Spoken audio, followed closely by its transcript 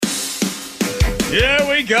Here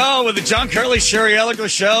we go with the John Curley, Sherry Ellico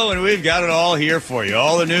show, and we've got it all here for you.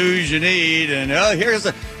 All the news you need. And here's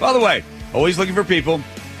the, by the way, always looking for people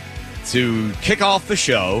to kick off the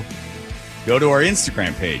show. Go to our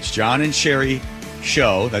Instagram page, John and Sherry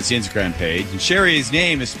Show. That's the Instagram page. And Sherry's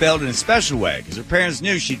name is spelled in a special way because her parents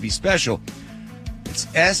knew she'd be special. It's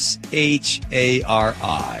Shari.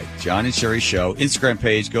 John and Sherry Show. Instagram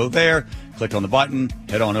page. Go there. Click on the button.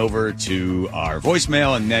 Head on over to our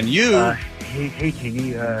voicemail. And then you... Hey,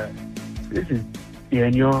 Katie. This is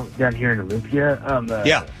Daniel down here in Olympia.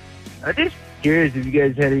 Yeah. I'm just curious if you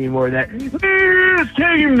guys had any more of that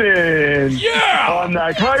entertainment on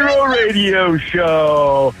the Cairo Radio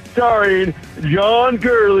Show, starring John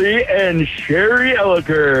Gurley and Sherry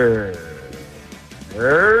Elliker.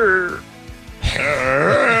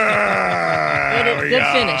 Good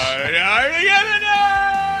finish.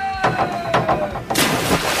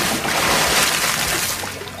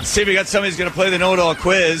 See, we got somebody who's going to play the know-it-all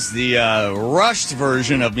quiz, the rushed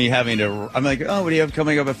version of me having to. I'm like, oh, what do you have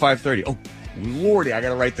coming up at 5:30? Oh, Lordy, I got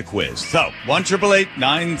to write the quiz. So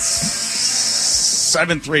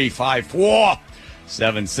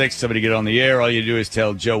 1-888-973-5476. Somebody get on the air. All you do is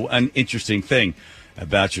tell Joe an interesting thing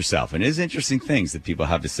about yourself, and it is interesting things that people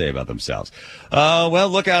have to say about themselves. Well,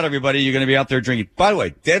 look out, everybody! You're going to be out there drinking. By the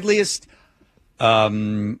way, deadliest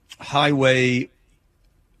highway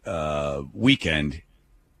weekend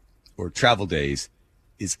or travel days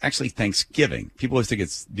is actually Thanksgiving. People always think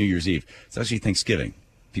it's New Year's Eve. It's actually Thanksgiving.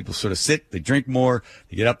 People sort of sit, they drink more,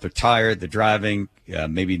 they get up, they're tired, they're driving,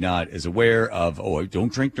 maybe not as aware of, I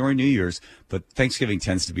don't drink during New Year's. But Thanksgiving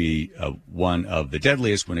tends to be one of the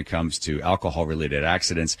deadliest when it comes to alcohol-related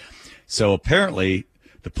accidents. So apparently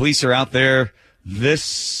the police are out there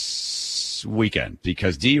this weekend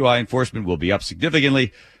because DUI enforcement will be up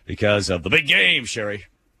significantly because of the big game, Sherry.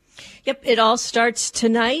 Yep, it all starts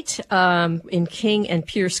tonight in King and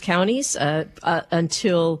Pierce counties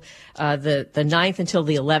until the 9th until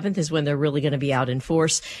the 11th is when they're really going to be out in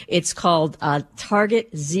force. It's called Target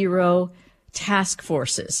Zero Task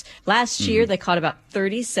Forces. Last year, they caught about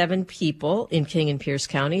 37 people in King and Pierce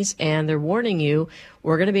counties, and they're warning you,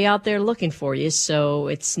 we're going to be out there looking for you. So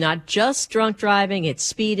it's not just drunk driving, it's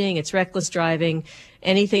speeding, it's reckless driving.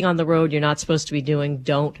 Anything on the road you're not supposed to be doing,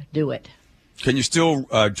 don't do it. Can you still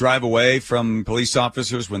drive away from police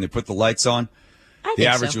officers when they put the lights on? The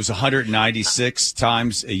average was 196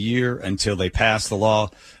 times a year until they passed the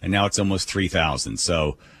law, and now it's almost 3,000.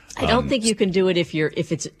 So I don't think you can do it if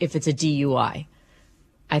it's a DUI.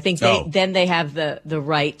 I think then they have the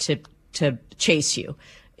right to chase you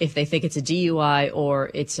if they think it's a DUI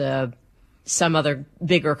or it's some other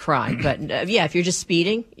bigger crime. But if you're just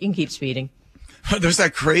speeding, you can keep speeding. There's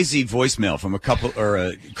that crazy voicemail from a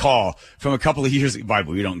call from a couple of years.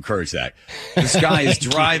 Bible, we don't encourage that. This guy is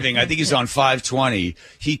driving. I think he's on 520.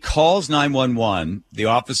 He calls 911. The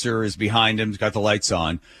officer is behind him. He's got the lights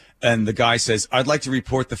on. And the guy says, I'd like to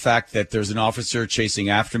report the fact that there's an officer chasing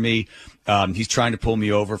after me. He's trying to pull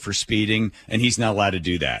me over for speeding, and he's not allowed to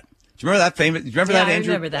do that. Do you remember that famous? Do you remember that,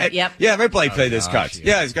 Andrew? I remember that, yep. Yeah, everybody played this cut.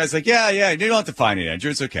 Yeah, this guy's like, yeah, you don't have to find it, Andrew.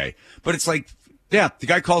 It's okay. But it's like, yeah, the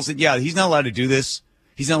guy calls it. Yeah, he's not allowed to do this.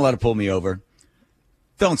 He's not allowed to pull me over.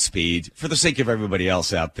 Don't speed. For the sake of everybody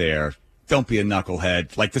else out there, don't be a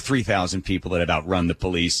knucklehead like the 3,000 people that have outrun the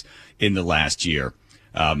police in the last year.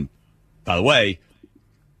 By the way,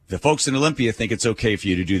 the folks in Olympia think it's okay for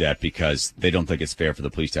you to do that because they don't think it's fair for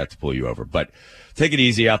the police to have to pull you over. But take it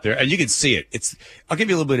easy out there. And you can see it. I'll give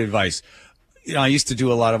you a little bit of advice. You know, I used to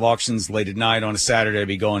do a lot of auctions late at night on a Saturday. I'd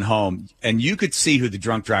be going home, and you could see who the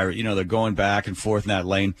drunk driver, they're going back and forth in that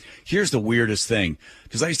lane. Here's the weirdest thing,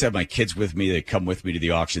 because I used to have my kids with me. They'd come with me to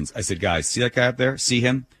the auctions. I said, guys, see that guy up there? See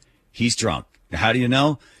him? He's drunk. Now, how do you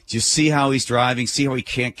know? Just see how he's driving, see how he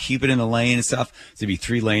can't keep it in the lane and stuff. There'd be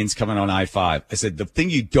 3 lanes coming on I-5. I said, the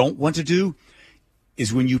thing you don't want to do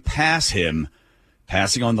is when you pass him,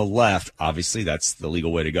 passing on the left, obviously that's the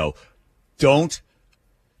legal way to go. Don't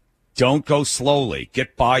go slowly.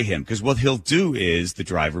 Get by him. Because what he'll do is, the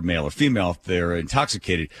driver, male or female, if they're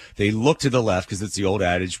intoxicated, they look to the left, because it's the old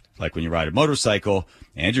adage, like when you ride a motorcycle.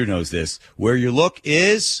 Andrew knows this. Where you look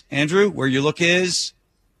is, Andrew, where you look is?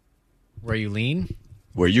 Where you lean?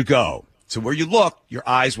 Where you go. So where you look, your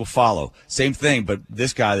eyes will follow. Same thing, but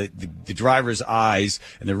this guy, the driver's eyes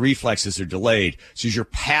and the reflexes are delayed. So as you're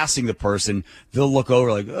passing the person, they'll look over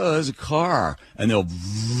like, oh, there's a car. And they'll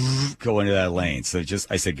go into that lane. So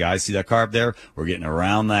I said, guys, see that car up there? We're getting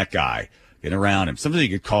around that guy. Getting around him. Sometimes you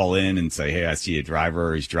could call in and say, hey, I see a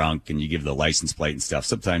driver, he's drunk, and you give the license plate and stuff.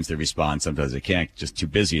 Sometimes they respond, sometimes they can't, just too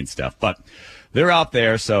busy and stuff. But they're out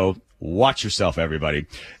there, so watch yourself, everybody.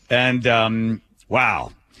 And,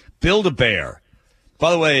 wow. Build-A-Bear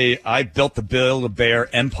By the way, I built the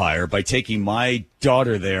Build-A-Bear empire by taking my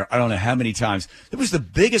daughter there. I don't know how many times. It was the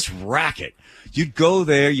biggest racket. You'd go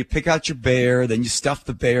there, you pick out your bear, then you stuff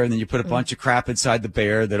the bear, and then you put a bunch of crap inside the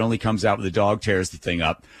bear that only comes out when the dog tears the thing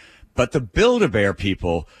up. But the Build-A-Bear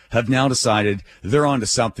people have now decided they're onto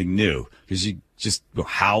something new. Because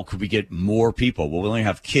how could we get more people? Well, we only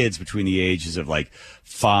have kids between the ages of like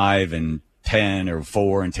 5 and 10 or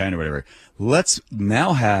 4 and 10 or whatever. Let's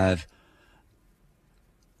now have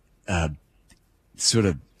sort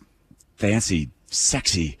of fancy,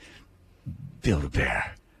 sexy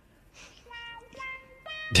Build-A-Bear.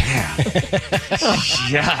 Yeah.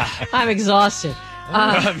 Yeah. I'm exhausted.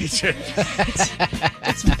 Me too.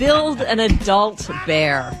 It's build an adult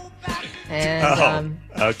bear. And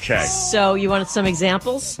okay. So you wanted some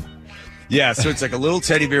examples? Yeah, so it's like a little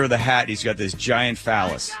teddy bear with a hat. He's got this giant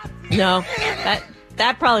phallus. No,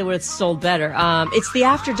 that probably would have sold better. It's the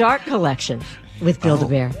After Dark collection with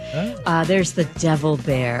Build-A-Bear. There's the Devil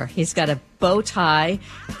Bear. He's got a bow tie,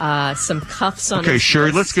 some cuffs on his wrist.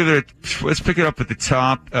 Sherry, let's pick it up at the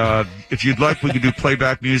top. If you'd like, we can do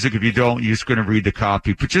playback music. If you don't, you're just going to read the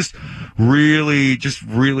copy. But just really, just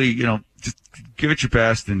give it your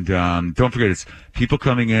best. And don't forget, it's people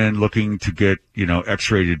coming in looking to get,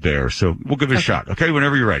 X-rated bear. So we'll give it a shot. Okay,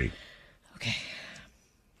 whenever you're ready. Okay.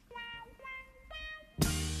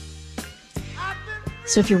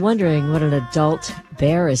 So if you're wondering what an adult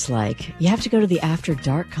bear is like, you have to go to the After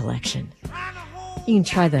Dark collection. You can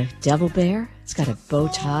try the Devil Bear. It's got a bow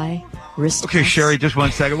tie, wrist. Okay, Sherry, just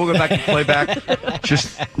 1 second. We'll go back to playback.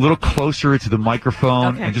 Just a little closer to the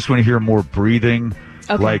microphone. Okay. I just want to hear more breathing,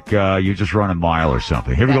 okay. like you just run a mile or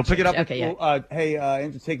something. Here we go. Pick it up. Okay, yeah.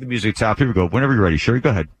 Andrew, take the music top. Here we go. Whenever you're ready. Sherry, go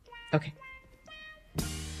ahead. Okay.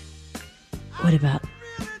 What about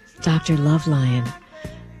Dr. Lovelion?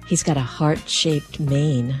 He's got a heart-shaped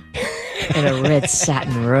mane and a red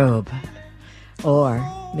satin robe. Or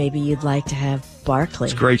maybe you'd like to have Barkley.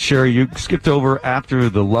 It's great, Sherry. You skipped over after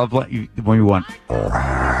the love when you want.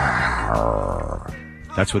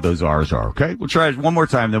 That's what those R's are. Okay, we'll try it one more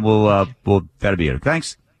time. Then we'll that'll be it.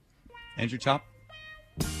 Thanks, Andrew Top.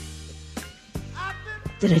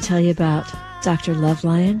 Did I tell you about Dr.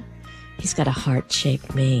 Lovelion? He's got a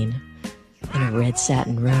heart-shaped mane and a red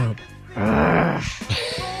satin robe.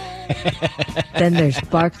 Then there's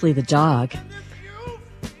Barkley the dog.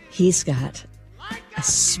 He's got a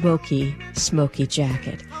smoky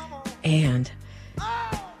jacket. And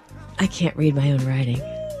I can't read my own writing.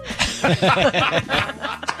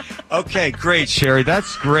 Okay, great, Sherry.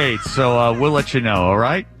 That's great. So we'll let you know, all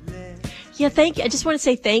right? Yeah, thank you. I just want to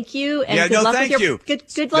say thank you. And good luck with your,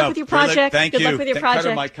 Good luck with your project. Thank good you. luck with your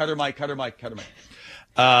project. Cut her mic.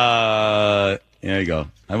 There you go.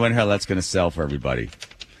 I wonder how that's going to sell for everybody.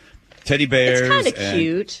 Teddy bears. It's kind of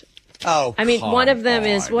cute. Oh, I mean, one of them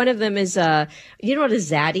is. You know what a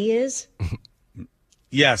zaddy is?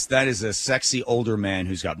 Yes, that is a sexy older man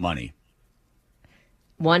who's got money.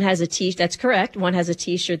 One has a That's correct. One has a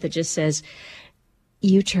T-shirt that just says,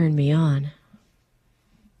 "You turn me on."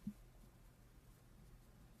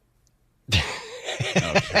 Okay.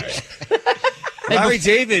 Larry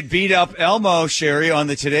David beat up Elmo, Sherry, on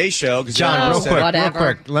the Today Show. John, real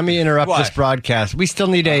quick. Let me interrupt this broadcast. We still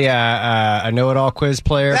need a know-it-all quiz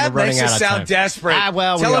player. That We're running makes out us of sound time. desperate.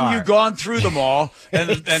 Tell him you've gone through them all,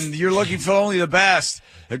 and you're looking for only the best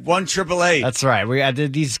at 1-888. That's right.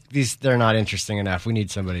 These they're not interesting enough. We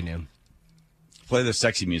need somebody new. Play the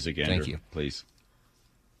sexy music, Andrew. Thank you, please.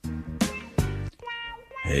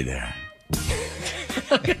 Hey there.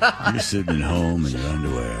 You're sitting at home in your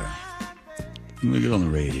underwear. Let me get on the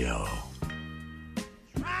radio.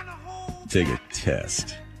 Take a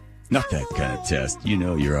test. Not that kind of test. You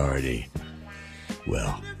know you're already...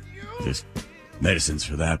 Well, there's medicines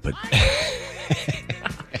for that, but...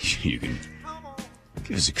 you can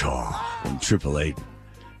give us a call on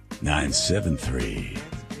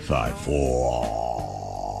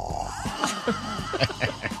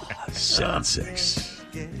 888-973-5476.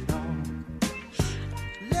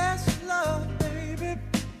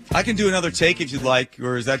 I can do another take if you'd like,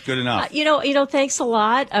 or is that good enough? Thanks a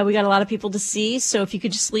lot. We got a lot of people to see, so if you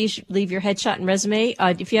could just leave your headshot and resume.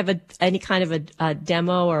 If you have any kind of a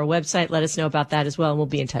demo or a website, let us know about that as well, and we'll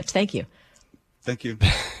be in touch. Thank you. Thank you.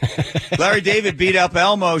 Larry David beat up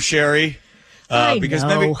Elmo, Sherry. Because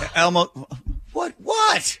maybe Elmo... What?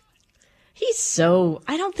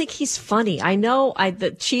 I don't think he's funny. I know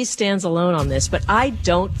the cheese stands alone on this, but I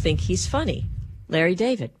don't think he's funny. Larry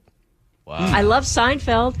David. Wow. I love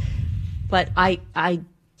Seinfeld, but I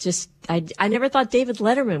never thought David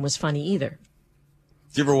Letterman was funny either.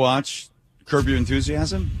 Did you ever watch Curb Your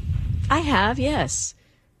Enthusiasm? I have, yes.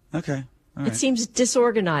 Okay. It seems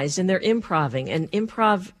disorganized, and they're improvising. And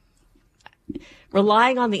improv,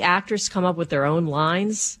 relying on the actors to come up with their own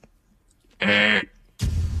lines.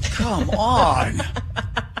 Come on.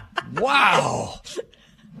 Wow.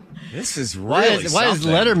 This is really why is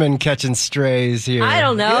Letterman catching strays here? I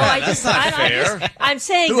don't know. Yeah, that's not fair. I'm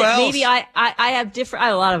saying Who that else? maybe I have different. I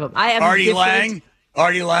have a lot of them. I have Artie Lang.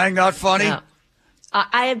 Artie Lang, not funny. No.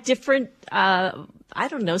 I have different. I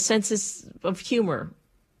don't know, senses of humor.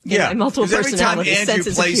 Yeah, multiple because every time personalities, Andrew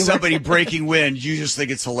senses of plays humor. somebody breaking wind, you just think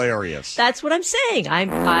it's hilarious. That's what I'm saying.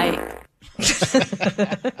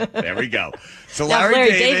 There we go. So Now,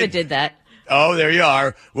 Larry David did that. Oh, there you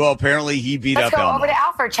are. Well, apparently he beat Let's up go Elmo. over to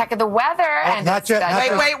Al for a check of the weather. And Not yet.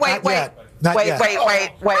 Wait. Oh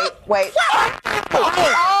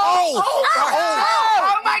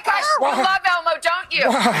my gosh. You love Elmo, don't you?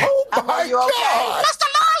 Elmo, you okay? Mr.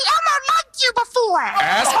 Larry, Elmo liked you before.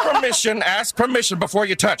 Ask permission before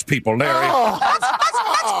you touch people, Larry. Let's get back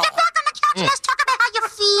on the couch and let's talk about how you're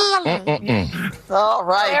feeling. All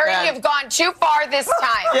right. Larry, then. you've gone too far this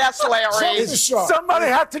time. Yes, Larry. Somebody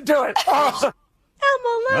had to do it. Elmo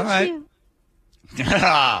loves you.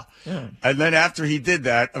 And then after he did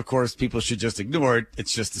that, of course, people should just ignore it.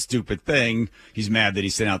 It's just a stupid thing. He's mad that he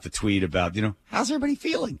sent out the tweet about, how's everybody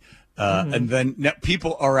feeling? And then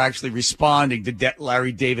people are actually responding to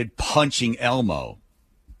Larry David punching Elmo.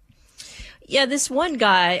 Yeah, this one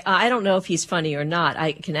guy, I don't know if he's funny or not.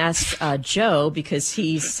 I can ask Joe because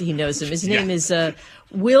he knows him. His name is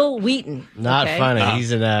Wil Wheaton. Not funny.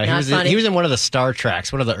 He's in. He was in one of the Star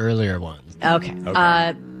Treks, one of the earlier ones. Okay.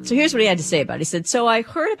 So here's what he had to say about it. He said, "So I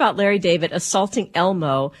heard about Larry David assaulting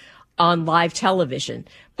Elmo on live television,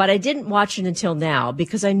 but I didn't watch it until now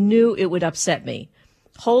because I knew it would upset me.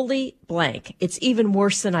 Holy blank. It's even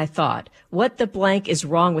worse than I thought. What the blank is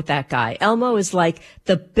wrong with that guy? Elmo is like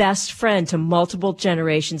the best friend to multiple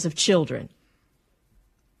generations of children."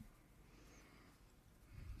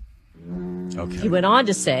 Okay. He went on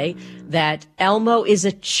to say that Elmo is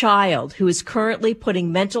a child who is currently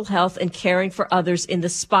putting mental health and caring for others in the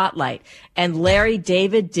spotlight. And Larry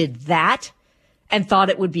David did that and thought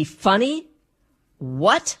it would be funny?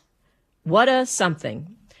 What? What a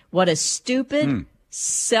something. What a stupid,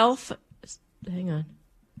 centered,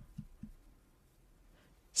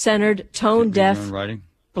 tone-deaf Writing?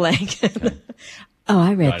 blank. Oh,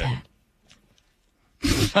 I read that.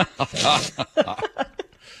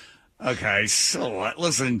 Okay, so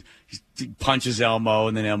listen, he punches Elmo,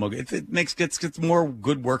 and then Elmo gets more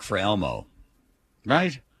good work for Elmo,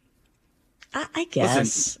 right? I guess.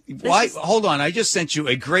 Listen, why? Hold on, I just sent you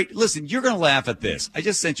a great. Listen, you're going to laugh at this. I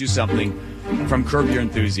just sent you something from Curb Your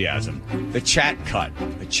Enthusiasm. The chat cut,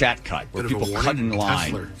 where people cut in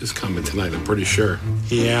line. Tesla is coming tonight, I'm pretty sure.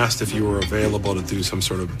 He asked if you were available to do some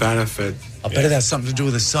sort of benefit. I'll bet it has something to do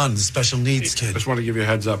with his son, the special needs kid. Just want to give you a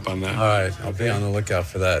heads up on that. All right, I'll be on the lookout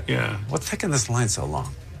for that. Yeah. What's taking this line so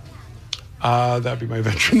long? That'd be my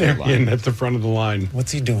veterinarian at the front of the line.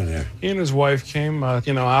 What's he doing here? He and his wife came.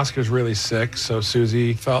 Oscar's really sick, so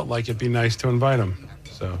Susie felt like it'd be nice to invite him.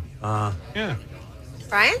 So, yeah.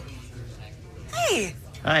 Brian? Hey.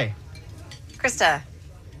 Hi. Krista.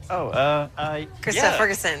 Oh, Krista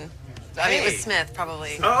Ferguson. I mean, it was Smith,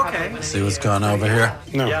 probably. Oh, okay. Probably See what's going on over here?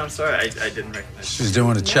 No. Yeah, I'm sorry, I didn't recognize. She's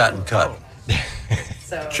doing a chat and cut.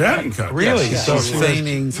 Chat and cut. Really? Yes, She's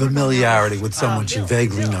feigning familiarity with someone she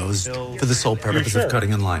vaguely knows for the sole purpose of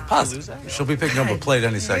cutting in line. Positive. She'll be picking up a plate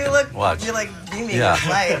any second. Watch. You're like beaming. Yeah.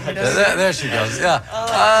 Right. There she goes.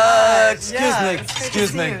 Yeah.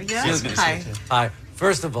 Excuse me. Hi.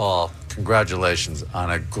 First of all, congratulations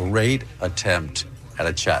on a great attempt at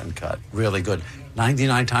a chat and cut. Really good.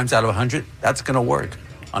 99 times out of 100, that's going to work.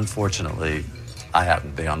 Unfortunately, I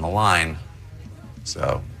happen to be on the line,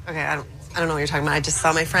 so. Okay, I don't know what you're talking about. I just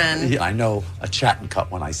saw my friend. Yeah, I know a chat and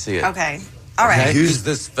cut when I see it. Okay. All right. Okay? Use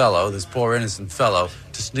this poor innocent fellow,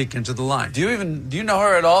 to sneak into the line. Do you know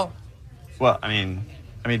her at all? Well, I mean,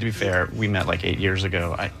 to be fair, we met like 8 years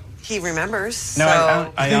ago. He remembers. No,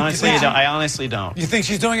 so. I honestly don't. You think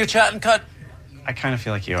she's doing a chat and cut? I kind of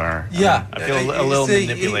feel like you are. Yeah. I feel a little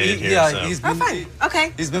manipulated here. Yeah, so. he's been. Fine.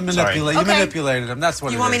 Okay. He's been manipulated. Okay. You manipulated him. That's what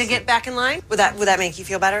it is. You want me to get back in line? Would that make you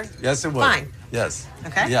feel better? Yes, it would. Fine. Yes.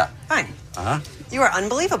 Okay. Yeah. Fine. You are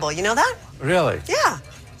unbelievable. You know that? Really? Yeah.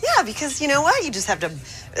 Yeah, because you know what? You just have to.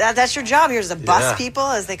 That's your job here is to bust people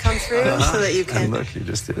as they come through, so that you can. And look, you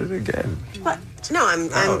just did it again. What? No, I'm.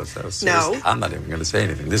 No. I'm not even going to say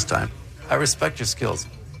anything this time. I respect your skills,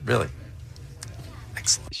 really.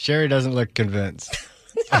 Excellent. Sherry doesn't look convinced.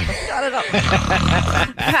 Not at all.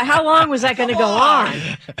 How long was that going to go on?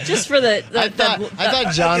 Just for the I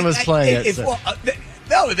thought John was playing it.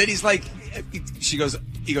 No, then he's like, she goes,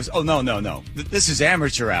 he goes, oh, no. This is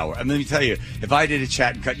amateur hour. I mean, let me tell you, if I did a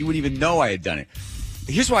chat and cut, you wouldn't even know I had done it.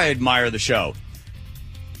 Here's why I admire the show.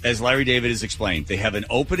 As Larry David has explained, they have an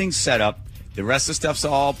opening setup. The rest of the stuff's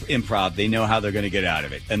all improv. They know how they're going to get out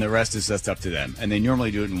of it. And the rest is just up to them. And they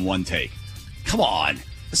normally do it in one take. Come on.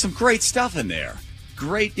 There's some great stuff in there.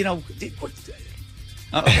 Great, okay, you know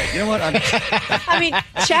what? I mean,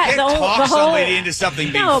 chat, the whole somebody into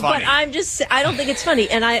something being funny. No, but I don't think it's funny.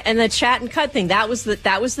 And the chat and cut thing, that was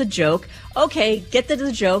the joke. Okay, get to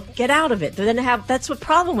the joke, get out of it. But then that's what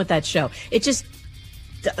problem with that show. It just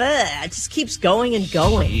keeps going and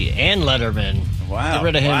going. And Letterman. Wow. Get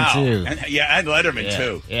rid of him too. And Letterman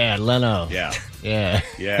too. Yeah, Leno. Yeah.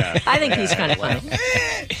 I think he's kind of funny.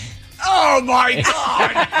 Oh my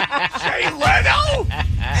God! Jay Leno.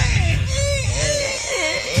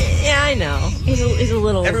 Yeah, I know. He's a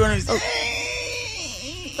little. Everyone is a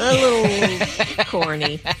little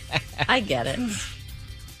corny. I get it.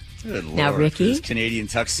 Good now, Lord. Ricky, his Canadian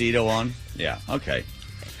tuxedo on. Yeah. Okay.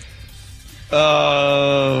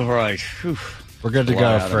 Right. Whew. We're good to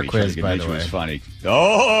go for a quiz, by the way. Funny.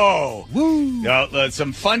 Oh! Woo!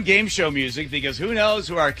 Some fun game show music, because who knows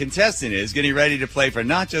who our contestant is getting ready to play for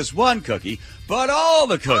not just one cookie, but all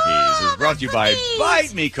the cookies. It's brought to you by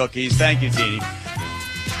Bite Me Cookies. Thank you, Teeny.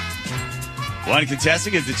 One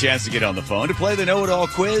contestant gets the chance to get on the phone to play the know-it-all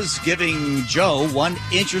quiz, giving Joe one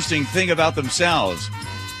interesting thing about themselves.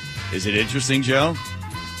 Is it interesting, Joe?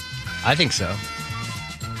 I think so.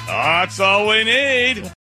 That's all we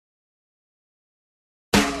need.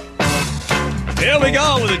 Here we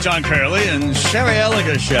go with the John Curley and Sherry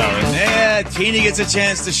Ellinger show. And Teeny gets a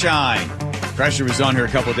chance to shine. Pressure was on her a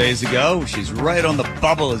couple days ago. She's right on the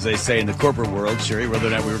bubble, as they say in the corporate world, Sherry, whether or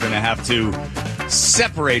not we were going to have to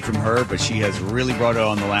separate from her, but she has really brought it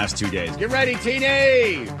on the last 2 days. Get ready,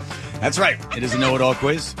 Teeny! That's right. It is a know-it-all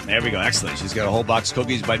quiz. There we go. Excellent. She's got a whole box of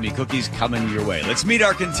cookies, Bite Me Cookies, coming your way. Let's meet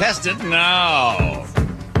our contestant now.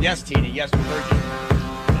 Yes, Teeny. Yes, we heard you.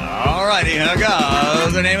 All righty, here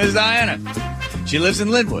goes. Her name is Diana. She lives in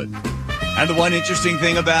Linwood. And the one interesting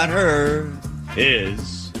thing about her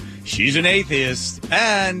is she's an atheist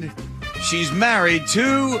and she's married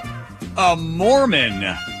to a Mormon.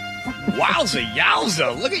 Wowza,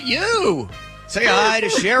 yowza. Look at you. Say hi to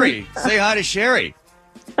Sherry. Say hi to Sherry.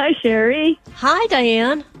 Hi, Sherry. Hi,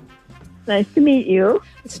 Diane. Nice to meet you.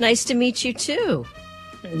 It's nice to meet you, too.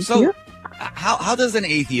 Thank you. How does an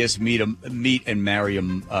atheist meet and marry a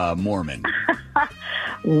Mormon?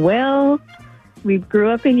 Well, we grew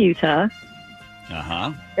up in Utah.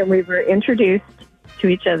 Uh-huh. And we were introduced to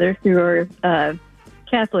each other through our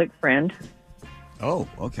Catholic friend. Oh,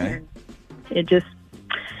 okay. And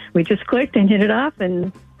we just clicked and hit it off,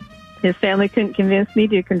 and his family couldn't convince me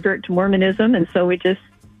to convert to Mormonism, and so we just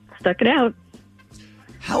stuck it out.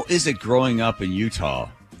 How is it growing up in Utah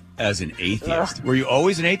as an atheist? Were you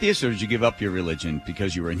always an atheist, or did you give up your religion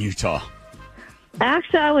because you were in Utah?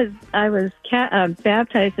 Actually, I was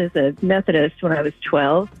baptized as a Methodist when I was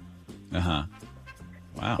 12. Uh-huh.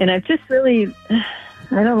 Wow. And I've just really, I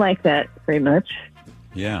don't like that very much.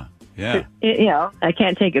 Yeah. I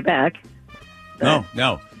can't take it back. But.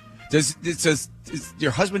 No. Does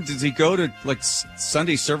your husband, does he go to like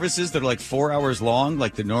Sunday services that are like 4 hours long,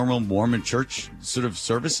 like the normal Mormon church sort of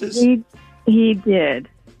services? He did.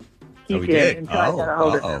 He did.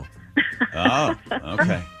 Oh,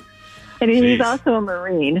 okay. And he's also a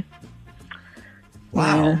Marine.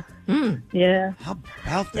 Wow. Yeah. How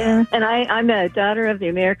about that? Yeah. And I'm a daughter of the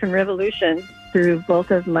American Revolution through both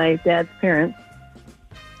of my dad's parents.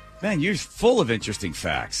 Man, you're full of interesting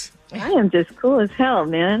facts. I am just cool as hell,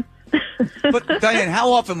 man. But, Diane,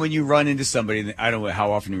 how often when you run into somebody, I don't know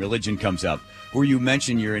how often religion comes up, where you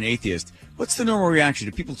mention you're an atheist, what's the normal reaction?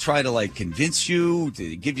 Do people try to, like, convince you,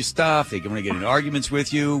 to give you stuff? They want to get in arguments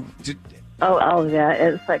with you? All of that.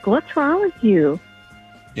 It's like, what's wrong with you?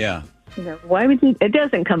 Yeah. Why would you? It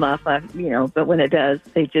doesn't come off, but when it does,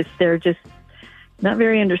 they're just not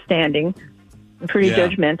very understanding, pretty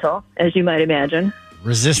judgmental, as you might imagine.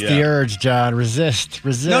 Resist the urge, John. Resist.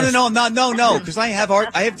 No. Because I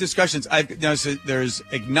have discussions. So there's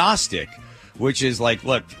agnostic, which is like,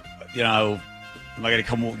 look, I'm not going to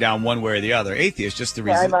come down one way or the other. Atheist, just the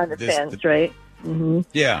reason. I'm on the fence, right? Mm-hmm.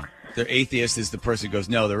 Yeah. The atheist is the person who goes,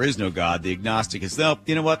 no, there is no God. The agnostic is, no,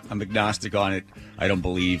 you know what? I'm agnostic on it. I don't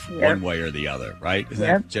believe one way or the other, right? Is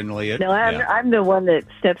that generally it? No, I'm the one that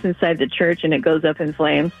steps inside the church and it goes up in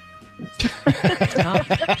flames.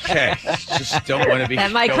 Okay. Just don't want to be.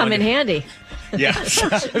 That might come in handy. Yeah.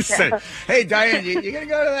 Hey, Diane, you going to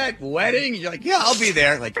go to that wedding? You're like, yeah, I'll be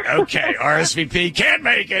there. Like, okay, RSVP, can't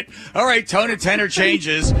make it. All right, tone and tenor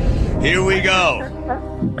changes. Here we go.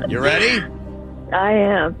 You ready? I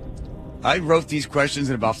am. I wrote these questions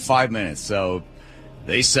in about 5 minutes, so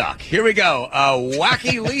they suck. Here we go. A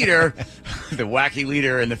wacky leader, the wacky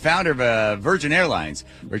leader and the founder of Virgin Airlines,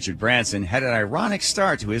 Richard Branson, had an ironic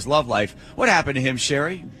start to his love life. What happened to him,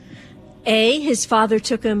 Sherry? A, his father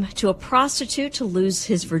took him to a prostitute to lose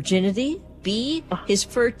his virginity. B, his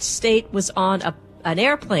first date was on an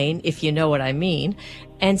airplane, if you know what I mean.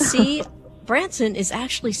 And C, Branson is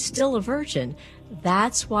actually still a virgin.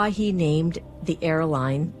 That's why he named the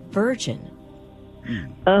airline Virgin.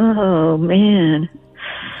 Oh, man.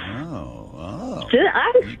 Oh.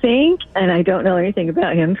 I think, and I don't know anything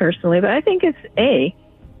about him personally, but I think it's A.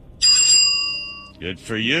 Good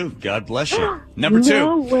for you. God bless you. Number 2.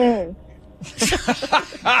 No way.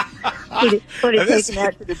 What, he taken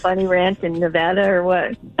out to the bunny ranch in Nevada or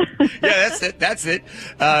what? Yeah, that's it.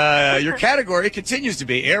 Your category continues to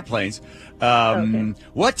be airplanes. Okay.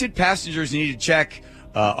 What did passengers need to check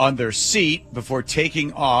on their seat before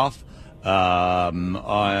taking off on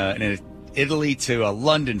an Italy to a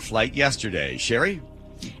London flight yesterday? Sherry?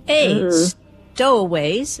 A,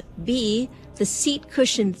 stowaways. B, the seat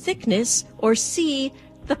cushion thickness. Or C,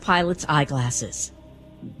 the pilot's eyeglasses.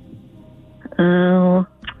 Oh,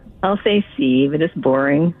 I'll say C, but it's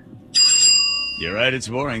boring. You're right, it's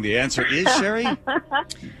boring. The answer is, Sherry?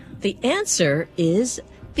 The answer is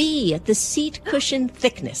B, the seat cushion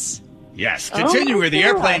thickness. Yes, continue with the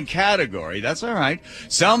airplane category. That's all right.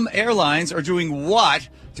 Some airlines are doing what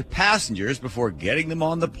to passengers before getting them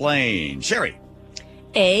on the plane? Sherry?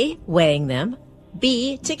 A, weighing them.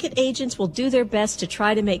 B, ticket agents will do their best to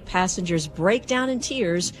try to make passengers break down in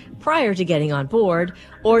tears prior to getting on board.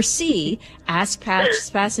 Or C, ask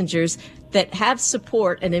passengers that have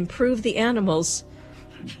support and improve the animals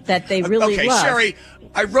that they really love. Okay, Sherry,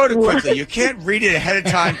 I wrote it quickly. You can't read it ahead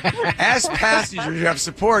of time. Ask passengers who have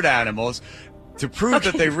support animals to prove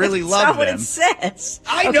that they really love them. That's what it says.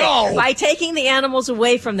 I know. By taking the animals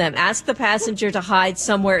away from them, ask the passenger to hide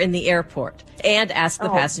somewhere in the airport. And ask the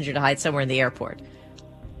passenger to hide somewhere in the airport.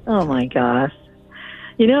 Oh, my gosh.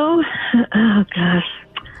 Oh, gosh.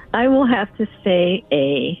 I will have to say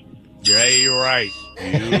A. Yeah, you're right.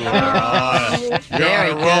 You're on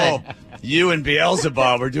a roll. You and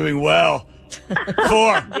Beelzebub are doing well.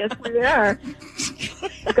 4. Yes, we are.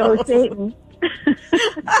 Go Satan.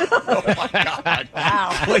 Oh, my God.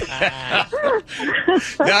 Wow.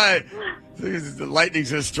 The lightning's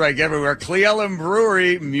going to strike everywhere. Cleveland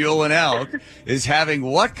Brewery, Mule and Elk, is having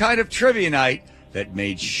what kind of trivia night that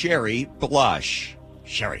made Sherry blush?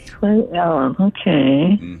 Sherry. Oh,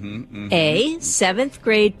 okay. A, 7th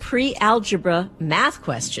grade pre-algebra math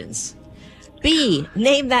questions. B,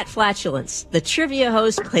 name that flatulence. The trivia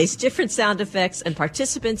host plays different sound effects and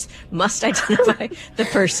participants must identify the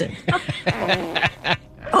person.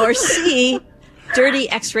 Or C, dirty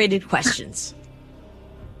X-rated questions.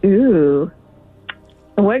 Ooh.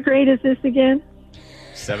 What grade is this again?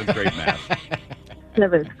 7th grade math.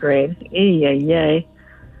 7th grade. Yay.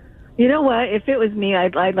 You know what? If it was me,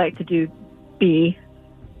 I'd like to do B.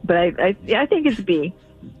 But I think it's B.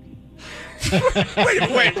 Wait.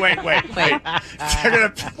 They're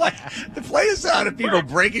going to play a sound of people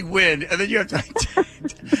breaking wind, and then you have to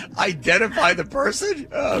identify the person?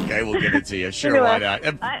 Okay, we'll give it to you. Sure, why not?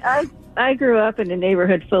 I grew up in a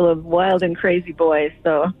neighborhood full of wild and crazy boys,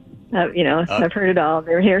 so, I've heard it all.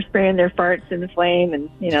 Their hairspray and their farts in the flame, and,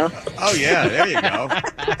 Oh, yeah, there you go.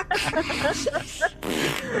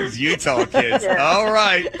 Those Utah kids. Yeah. All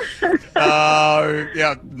right.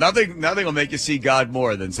 Nothing will make you see God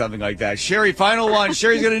more than something like that. Sherry, final one.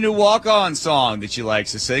 Sherry's got a new walk-on song that she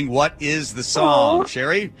likes to sing. What is the song,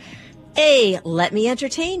 Sherry? A, Let Me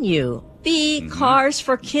Entertain You. B, Cars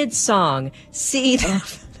for Kids song. C,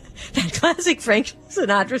 that classic Frank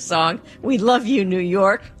Sinatra song, We Love You, New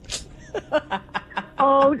York.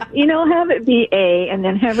 Have it be A, and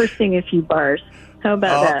then have her sing a few bars. How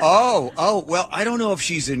about that? Well, I don't know if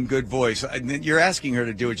she's in good voice. You're asking her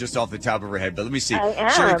to do it just off the top of her head, but let me see. I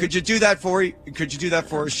am. Sherry, could you do that for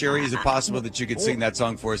us, Sherry? Is it possible that you could sing that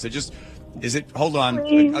song for us? Hold on.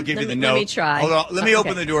 Please. I'll give you the note. Let me try. Hold on. Let me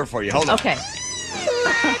open the door for you. Hold on. Okay.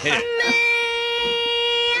 Hit it.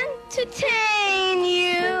 Entertain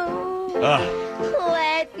you.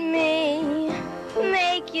 Let me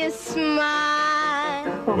make you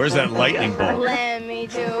smile. Where's that lightning bolt? Let me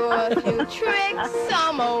do a few tricks.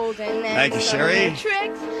 Some old and Thank you, Sherry.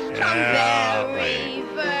 Tricks. I'm very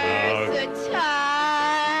versatile.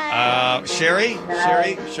 Sherry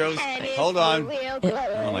shows. Hold on.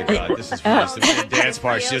 Oh my God, this is just a weird dance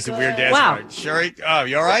part. It's just a weird dance part. Sherry,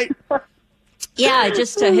 you all right? Yeah, I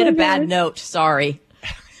just hit a bad note. Sorry.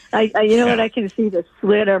 You know what? I can see the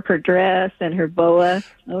slit of her dress and her boa.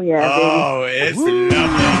 Oh, yeah, baby. Oh, it's lovely.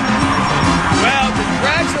 Well,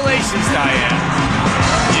 congratulations, Diane.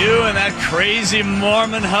 You and that crazy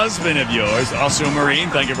Mormon husband of yours, also a Marine,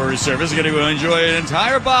 thank you for your service, are going to enjoy an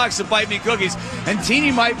entire box of Bite Me cookies. And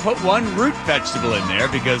Teeny might put one root vegetable in there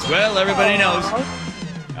because, well, everybody knows.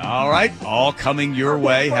 All right, all coming your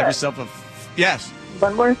way. Have yourself a... Yes.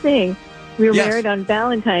 One more thing. We were married on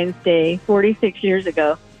Valentine's Day 46 years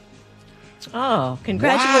ago. Oh,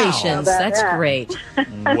 congratulations. Wow. That's great.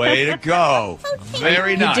 Way to go.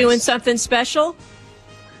 Very nice. You doing something special?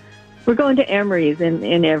 We're going to Emery's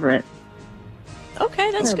in Everett. Okay,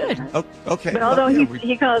 that's good. Oh, okay. But although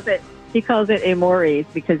he calls it Amories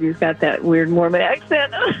because he's got that weird Mormon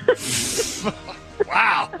accent.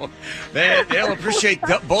 Wow. They'll appreciate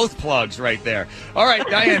both plugs right there. All right,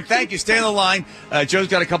 Diane, thank you. Stay on the line. Joe's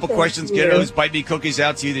got a couple questions. Get those Bite Me cookies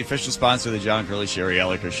out to you, the official sponsor of the John Curley Sherry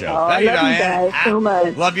Elliker Show. Oh, thank you, love Diane. you guys so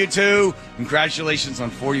much. Love you, too. Congratulations on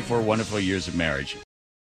 44 wonderful years of marriage.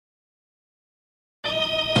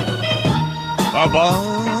 All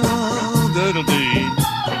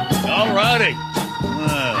righty.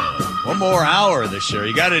 One more hour of this show.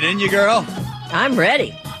 You got it in you, girl? I'm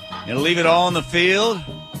ready. You gonna leave it all in the field?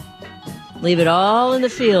 Leave it all in the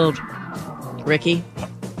field, Ricky.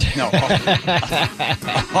 No.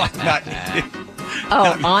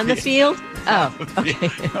 Not on the field? Oh, okay.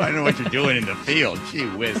 I don't know what you're doing in the field. Gee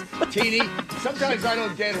whiz. Teeny, sometimes I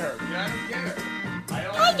don't get her. I don't get her.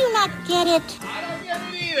 I do not get it. I don't get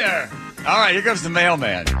it either. All right, here comes the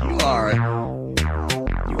mailman. You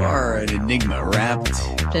are an enigma wrapped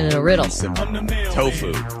in a riddle. Some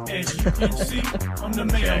tofu.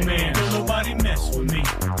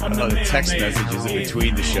 The text messages in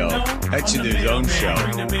between the show. That's in his own show.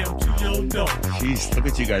 Jeez, look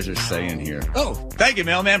what you guys are saying here. Oh, thank you,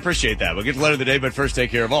 mailman. Appreciate that. We'll get the letter of the day, but first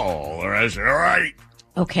take care of all the rest. All right.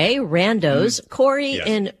 Okay, randos. Corey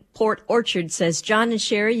in Port Orchard says, John and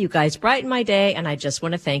Sherry, you guys brighten my day, and I just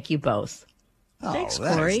want to thank you both. Thanks,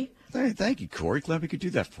 Corey. Thank you, Corey. Glad we could do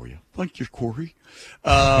that for you. Thank you, Corey.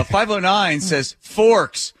 509 says,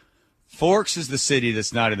 Forks. Forks is the city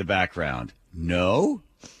that's not in the background. No?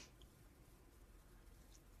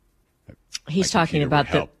 He's talking about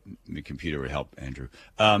the computer would help, Andrew.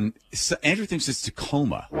 So Andrew thinks it's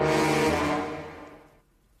Tacoma.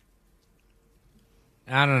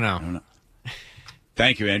 I don't know.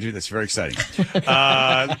 Thank you, Andrew. That's very exciting.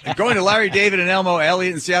 Going to Larry, David, and Elmo,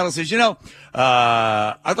 Elliot in Seattle says,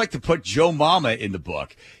 I'd like to put Joe Mama in the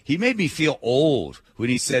book. He made me feel old when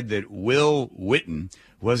he said that Wil Wheaton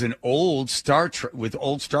was an old Star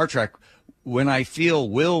Trek when I feel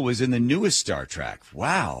Will was in the newest Star Trek.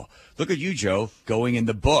 Wow. Look at you, Joe, going in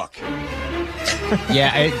the book.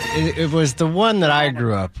 Yeah, it was the one that I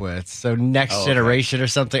grew up with. So Next Generation or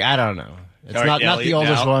something. I don't know. It's all right, not the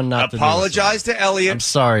oldest one, not the newest one. Apologize to Elliot. I'm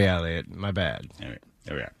sorry, Elliot. My bad. There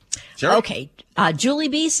we are. Sure. Okay. Julie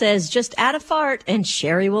B says, just add a fart and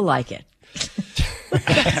Sherry will like it.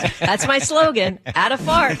 That's my slogan. Add a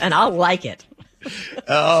fart and I'll like it.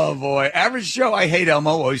 Oh, boy. Average Joe. I hate Elmo.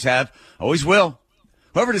 Always have. Always will.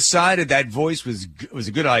 Whoever decided that voice was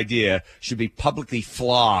a good idea should be publicly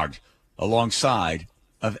flogged alongside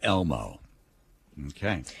of Elmo.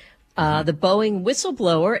 Okay. The Boeing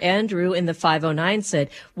whistleblower, Andrew in the 509, said,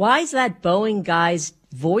 why is that Boeing guy's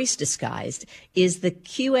voice disguised? Is the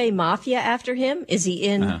QA mafia after him? Is he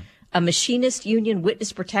in a machinist union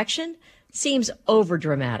witness protection? Seems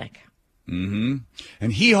overdramatic. Mm-hmm.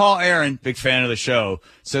 And Hee Haw Aaron, big fan of the show,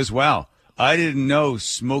 says, wow, I didn't know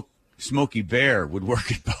Smokey Bear would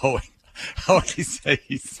work at Boeing. How would he say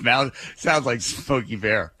he sounds like Smokey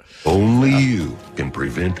Bear? Only you can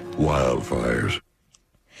prevent wildfires.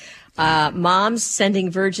 Moms sending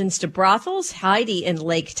virgins to brothels. Heidi in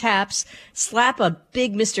Lake Taps. Slap a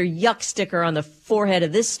big Mr. Yuck sticker on the forehead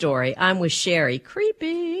of this story. I'm with Sherry.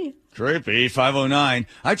 Creepy. 509.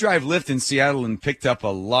 I drive Lyft in Seattle and picked up a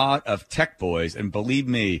lot of tech boys, and believe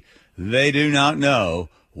me, they do not know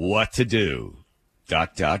what to do. ...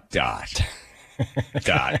 Dot.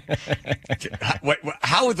 Wait,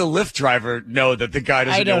 how would the Lyft driver know that the guy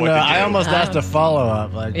doesn't know what to do? I almost asked a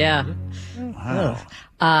follow-up. Wow.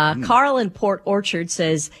 Carl in Port Orchard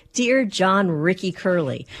says, Dear John Ricky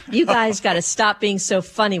Curley, you guys got to stop being so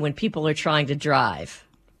funny when people are trying to drive.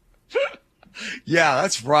 Yeah,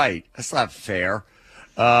 that's right. That's not fair.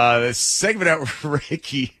 The segment out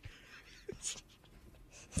Ricky.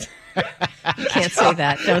 You can't say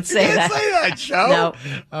that. Don't say that. Can't say that, Joe. No.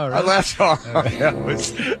 Oh, really? I laughed hard.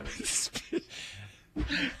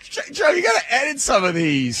 Joe, you got to edit some of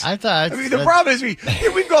these. I thought. I mean, the problem is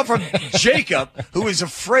we've gone from Jacob, who is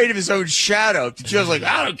afraid of his own shadow, to Joe's like,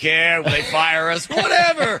 I don't care when they fire us,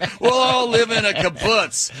 whatever. We'll all live in a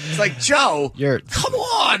kibbutz. It's like, Joe, come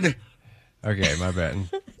on. Okay, my bad.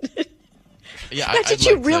 Yeah, did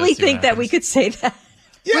you really think that we could say that?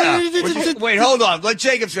 Yeah. Wait, hold on. Let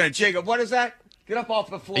Jacob finish. Jacob, what is that? Get up off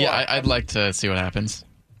the floor. Yeah, I'd like to see what happens.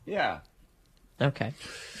 Yeah. Okay.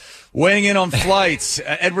 Weighing in on flights,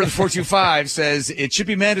 Edward 425 says it should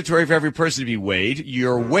be mandatory for every person to be weighed.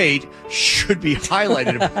 Your weight should be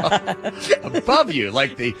highlighted above you,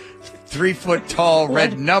 like the 3-foot tall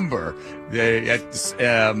red number. You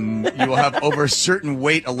will have over a certain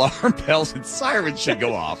weight. Alarm bells and sirens should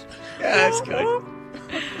go off. Yeah, that's good. All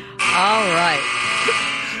right.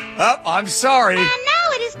 Oh, I'm sorry. And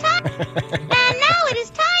now it is time.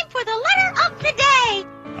 For the letter of the day.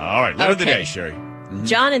 All right, letter of the day, Sherry.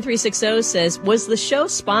 John in 360 says, was the show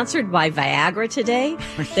sponsored by Viagra today?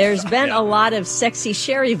 There's been a lot of sexy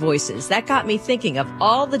Sherry voices. That got me thinking of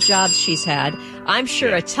all the jobs she's had. I'm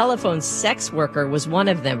sure a telephone sex worker was one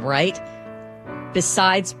of them, right?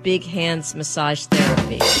 Besides big hands massage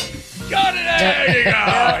therapy. Got it! There you go!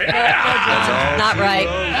 Yeah. Not right.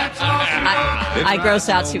 I gross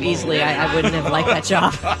out too easily. I wouldn't have liked that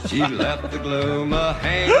job. She left the gloom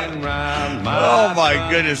hanging round my Oh, my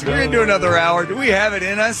goodness. We're going to do another hour. Do we have it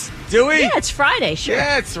in us? Do we? Yeah, it's Friday, sure.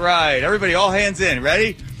 Yeah, that's right. Everybody, all hands in.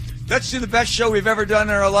 Ready? Let's do the best show we've ever done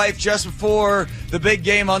in our life just before the big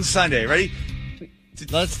game on Sunday. Ready?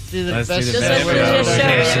 Let's do the best show we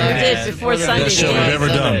did before Sunday. The best show we've ever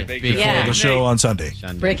done before the show on Sunday.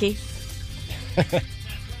 Ricky?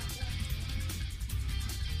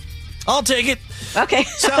 I'll take it. Okay.